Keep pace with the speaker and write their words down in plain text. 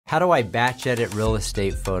How do I batch edit real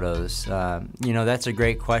estate photos? You know, that's a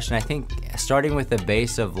great question. I think starting with the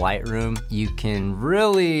base of Lightroom, you can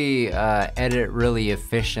really edit really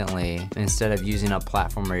efficiently instead of using a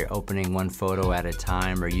platform where you're opening one photo at a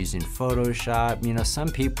time or using Photoshop. You know, some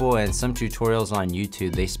people and some tutorials on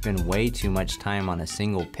YouTube, they spend way too much time on a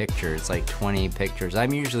single picture. It's like 20 pictures.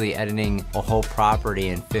 I'm usually editing a whole property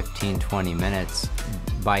in 15, 20 minutes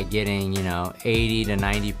by getting, you know, 80 to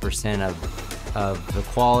 90% of the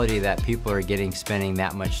quality that people are getting spending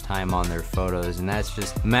that much time on their photos. And that's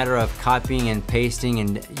just a matter of copying and pasting,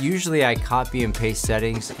 and usually I copy and paste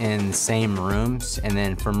settings in the same rooms, and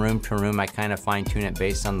then from room to room I kind of fine tune it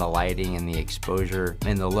based on the lighting and the exposure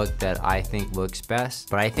and the look that I think looks best.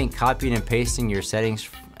 But I think copying and pasting your settings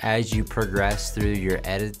as you progress through your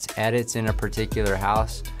edits in a particular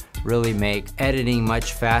house really make editing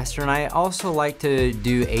much faster. And I also like to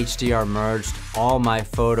do HDR merged all my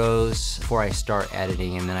photos before I start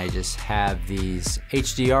editing, and then I just have these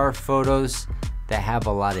HDR photos that have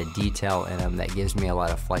a lot of detail in them that gives me a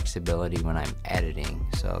lot of flexibility when I'm editing.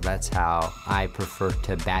 So that's how I prefer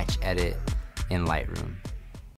to batch edit in Lightroom.